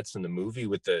Bronson gets in the movie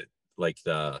with the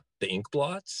ink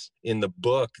blots, in the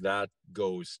book, that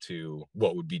goes to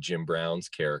what would be Jim Brown's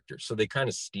character. So they kind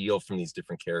of steal from these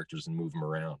different characters and move them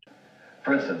around.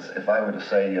 For instance, if I were to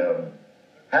say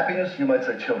happiness, you might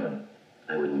say children.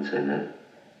 I wouldn't say that.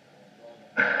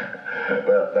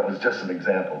 Well, that was just an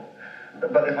example.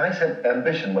 But if I said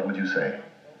ambition, what would you say?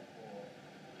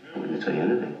 I wouldn't say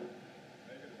anything.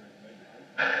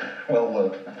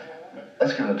 Well,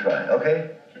 let's give it a try,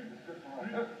 okay?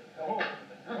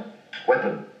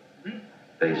 Weapon.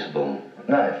 Baseball.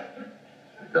 Knife.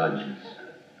 Dodges.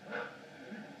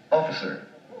 Officer.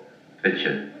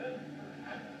 Pitcher.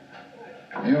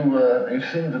 You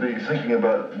seem to be thinking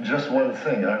about just one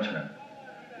thing, aren't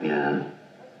you? Yeah.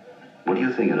 What are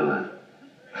you thinking about?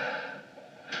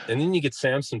 And then you get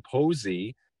Samson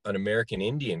Posey, an American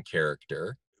Indian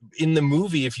character, in the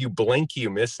movie, if you blink, you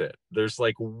miss it. There's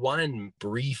like one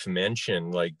brief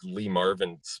mention, like Lee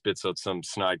Marvin spits out some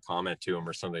snide comment to him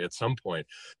or something at some point.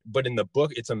 But in the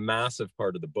book, it's a massive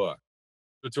part of the book.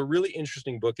 It's a really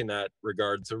interesting book in that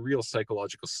regard. It's a real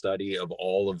psychological study of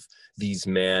all of these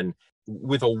men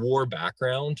with a war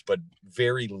background, but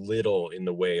very little in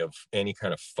the way of any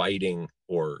kind of fighting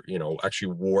or,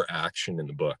 actually war action in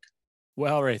the book.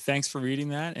 Well, Ray, thanks for reading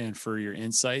that and for your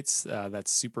insights.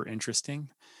 That's super interesting.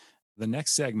 The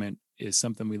next segment is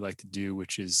something we like to do,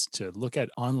 which is to look at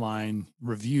online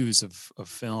reviews of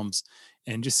films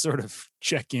and just sort of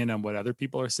check in on what other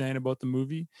people are saying about the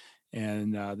movie.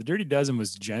 And The Dirty Dozen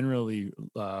was generally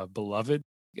beloved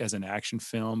as an action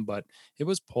film, but it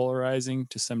was polarizing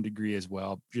to some degree as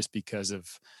well, just because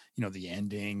of, the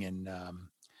ending, and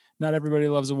not everybody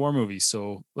loves a war movie.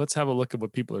 So let's have a look at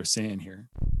what people are saying here.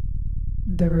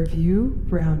 The Review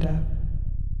Roundup.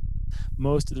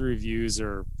 Most of the reviews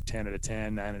are 10 out of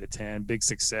 10, 9 out of 10, big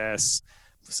success.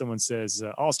 Someone says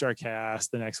all-star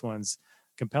cast. The next one's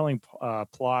compelling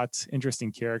plot,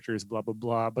 interesting characters, blah, blah,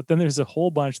 blah. But then there's a whole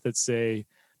bunch that say,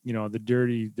 The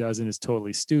Dirty Dozen is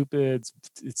totally stupid.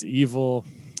 It's evil.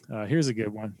 Here's a good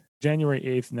one. January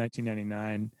 8th,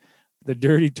 1999. The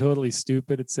Dirty, totally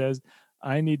stupid, it says.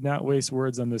 I need not waste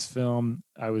words on this film.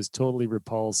 I was totally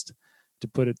repulsed. To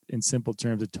put it in simple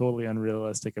terms, a totally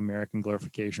unrealistic American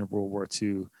glorification of World War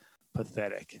II.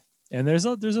 Pathetic. And there's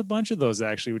a bunch of those,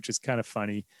 actually, which is kind of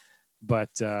funny. But,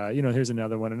 here's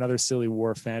another one, another silly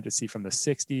war fantasy from the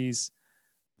 60s.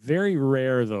 Very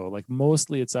rare, though. Like,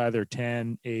 mostly it's either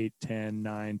 10, 8, 10,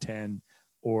 9, 10,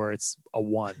 or it's a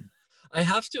 1. I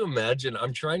have to imagine,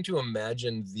 I'm trying to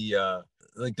imagine the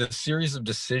series of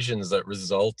decisions that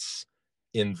results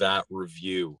in that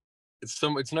review. It's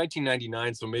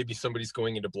 1999, so maybe somebody's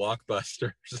going into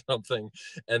Blockbuster or something,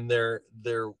 and there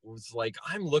was like,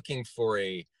 I'm looking for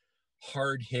a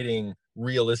hard-hitting,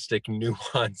 realistic,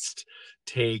 nuanced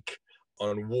take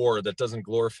on war that doesn't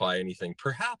glorify anything.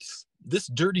 Perhaps this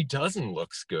Dirty Dozen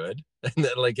looks good,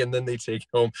 and then they take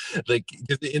home, like,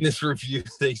 in this review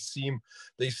they seem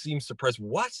surprised.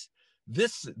 What?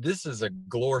 This is a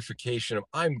glorification of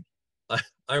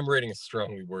I'm rating a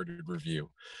strongly worded review.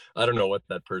 I don't know what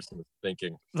that person was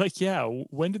thinking. Like, yeah,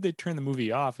 when did they turn the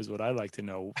movie off is what I'd like to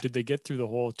know. Did they get through the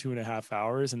whole 2.5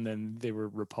 hours and then they were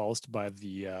repulsed by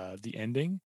the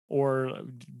ending? Or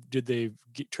did they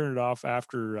turn it off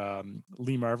after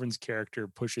Lee Marvin's character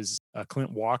pushes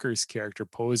Clint Walker's character,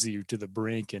 Posey, to the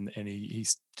brink and he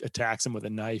attacks him with a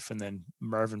knife, and then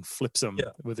Marvin flips him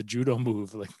with a judo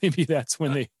move? Like, maybe that's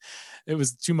when it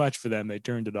was too much for them. They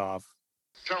turned it off.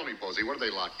 Tell me, Posey, what did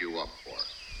they lock you up for?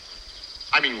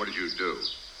 I mean, what did you do?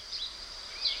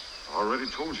 I already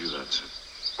told you that, sir.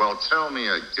 Well, tell me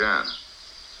again.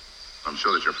 I'm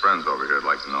sure that your friends over here would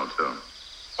like to know, too.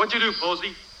 What'd you do,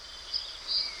 Posey?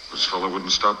 This fella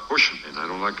wouldn't stop pushing me, and I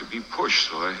don't like to be pushed,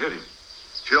 so I hit him.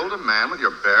 Killed a man with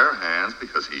your bare hands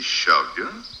because he shoved you?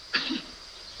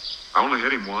 I only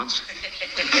hit him once.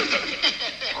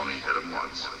 Only hit him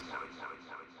once.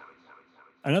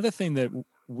 Another thing that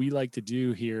we like to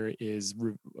do here is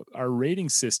our rating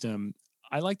system.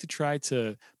 I like to try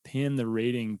to pin the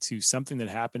rating to something that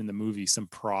happened in the movie, some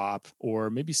prop, or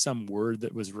maybe some word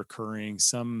that was recurring,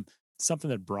 something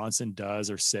that Bronson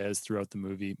does or says throughout the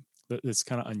movie that's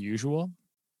kind of unusual.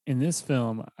 In this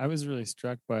film, I was really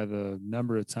struck by the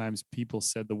number of times people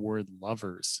said the word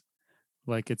lovers.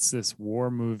 Like, it's this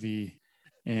war movie,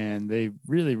 and they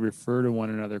really refer to one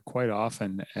another quite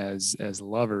often as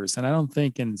lovers. And I don't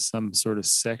think in some sort of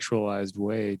sexualized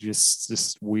way, just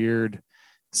this weird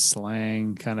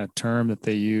slang kind of term that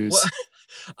they use.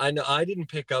 Well, I know I didn't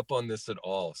pick up on this at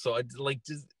all. So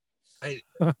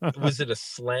was it a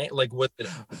slang? Like, was it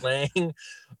a slang?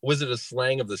 Was it a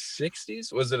slang of the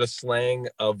 60s? Was it a slang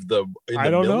of the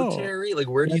military? Know. Like,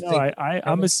 where do you think?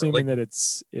 I'm assuming that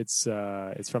it's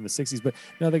from the 60s. But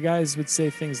no, the guys would say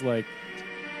things like,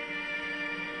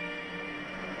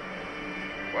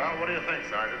 Well, what do you think,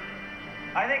 Sergeant?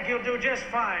 I think you'll do just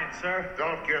fine, sir.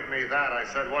 Don't give me that. I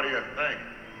said, what do you think?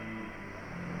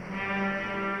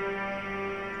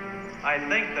 I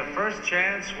think the first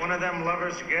chance one of them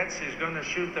lovers gets, he's going to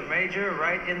shoot the major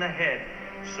right in the head,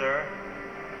 sir.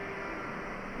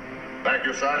 Thank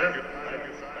you, Sergeant.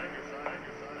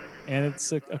 And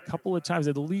it's a couple of times,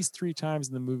 at least 3 times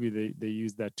in the movie, they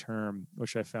use that term,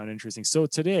 which I found interesting. So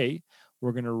today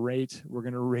we're gonna rate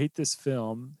this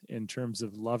film in terms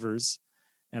of lovers,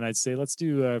 and I'd say let's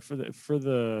do for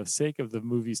the sake of the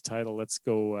movie's title, let's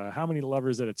go. How many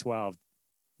lovers out of 12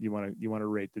 you want to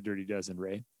rate The Dirty Dozen,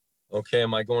 Ray? Okay,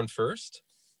 am I going first?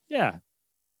 Yeah.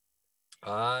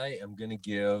 I am gonna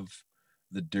give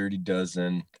The Dirty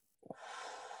Dozen,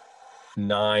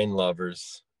 9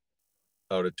 lovers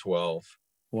out of 12.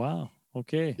 Wow.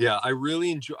 Okay. Yeah, I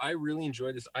really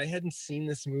enjoyed this. I hadn't seen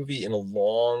this movie in a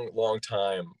long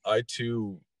time. I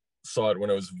too saw it when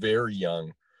I was very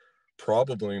young.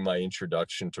 Probably my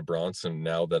introduction to Bronson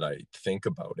now that I think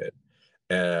about it.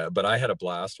 But I had a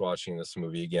blast watching this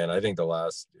movie again. I think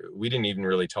we didn't even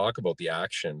really talk about the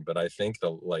action, but I think the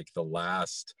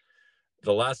last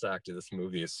act of this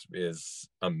movie is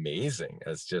amazing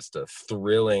as just a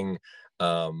thrilling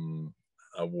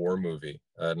a war movie.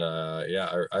 And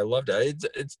I loved it.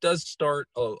 It does start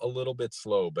a little bit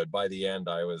slow, but by the end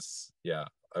I was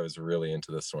really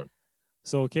into this one.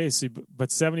 So okay, but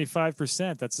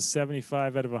 75%, that's a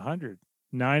 75 out of 100.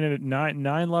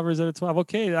 9 lovers out of 12.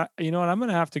 Okay, you know what? I'm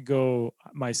going to have to go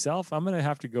myself. I'm going to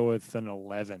have to go with an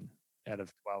 11 out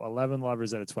of 12. 11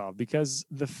 lovers out of 12, because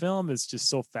the film is just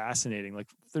so fascinating. Like,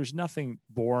 there's nothing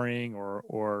boring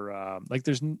or like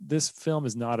this film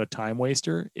is not a time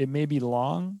waster. It may be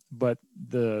long, but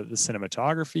the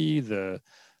cinematography,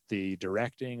 the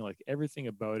directing, like everything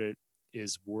about it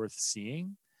is worth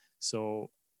seeing.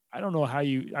 So I don't know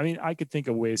I could think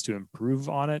of ways to improve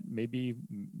on it. Maybe,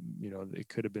 it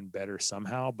could have been better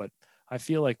somehow, but I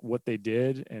feel like what they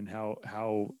did and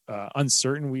how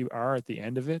uncertain we are at the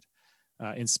end of it,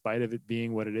 in spite of it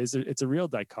being what it is, it's a real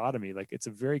dichotomy. Like, it's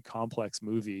a very complex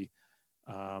movie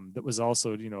that was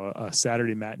also, a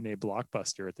Saturday matinee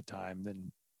blockbuster at the time.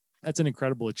 Then that's an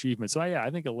incredible achievement. So I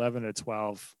think 11 out of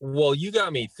 12. Well, you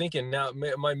got me thinking now.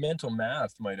 My mental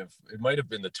math might have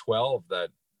been the 12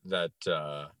 that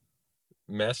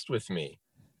messed with me.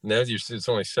 Now it's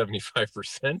only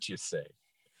 75%, you say.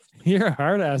 You're a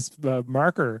hard ass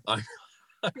marker. I'm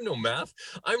no math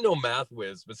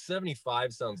whiz, but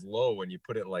 75 sounds low when you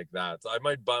put it like that. So I'm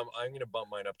going to bump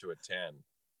mine up to a 10.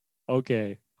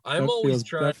 Okay. I'm always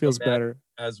trying that feels better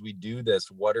as we do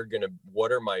this. What are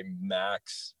my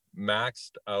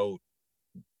maxed out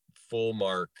full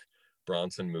mark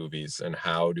Bronson movies, and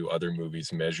how do other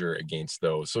movies measure against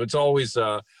those? So it's always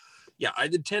I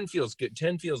did 10 feels good.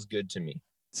 10 feels good to me.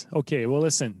 Okay, well,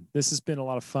 listen, this has been a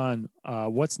lot of fun.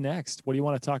 What's next? What do you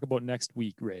want to talk about next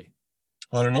week, Ray?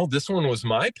 I don't know. This one was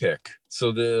my pick,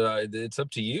 so it's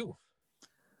up to you.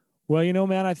 Well,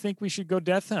 man, I think we should go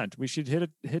Death Hunt. We should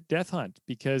hit Death Hunt,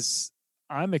 because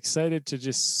I'm excited to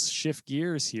just shift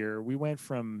gears here. We went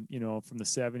from the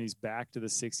 70s back to the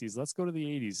 60s. Let's go to the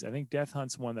 80s. I think Death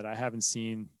Hunt's one that I haven't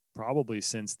seen probably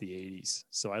since the 80s,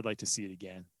 so I'd like to see it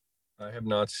again. I have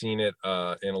not seen it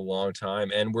in a long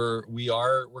time, and we're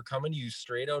coming to you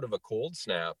straight out of a cold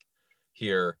snap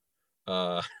here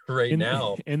now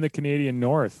in the Canadian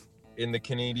North. In the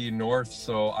Canadian North,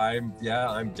 so I'm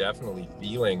definitely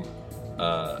feeling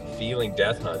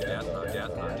Death Hunt.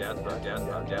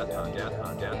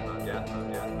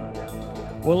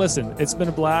 Well, listen, it's been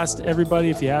a blast, everybody.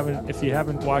 If you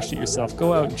haven't watched it yourself,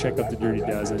 go out and check out The Dirty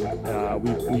Dozen.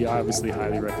 We obviously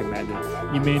highly recommend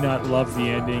it. You may not love the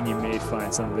ending, you may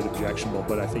find some of it objectionable,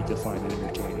 but I think you'll find it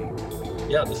entertaining.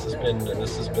 Yeah, this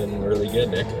has been really good,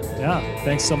 Nick. Yeah,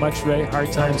 thanks so much, Ray.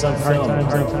 Hard Times on Film.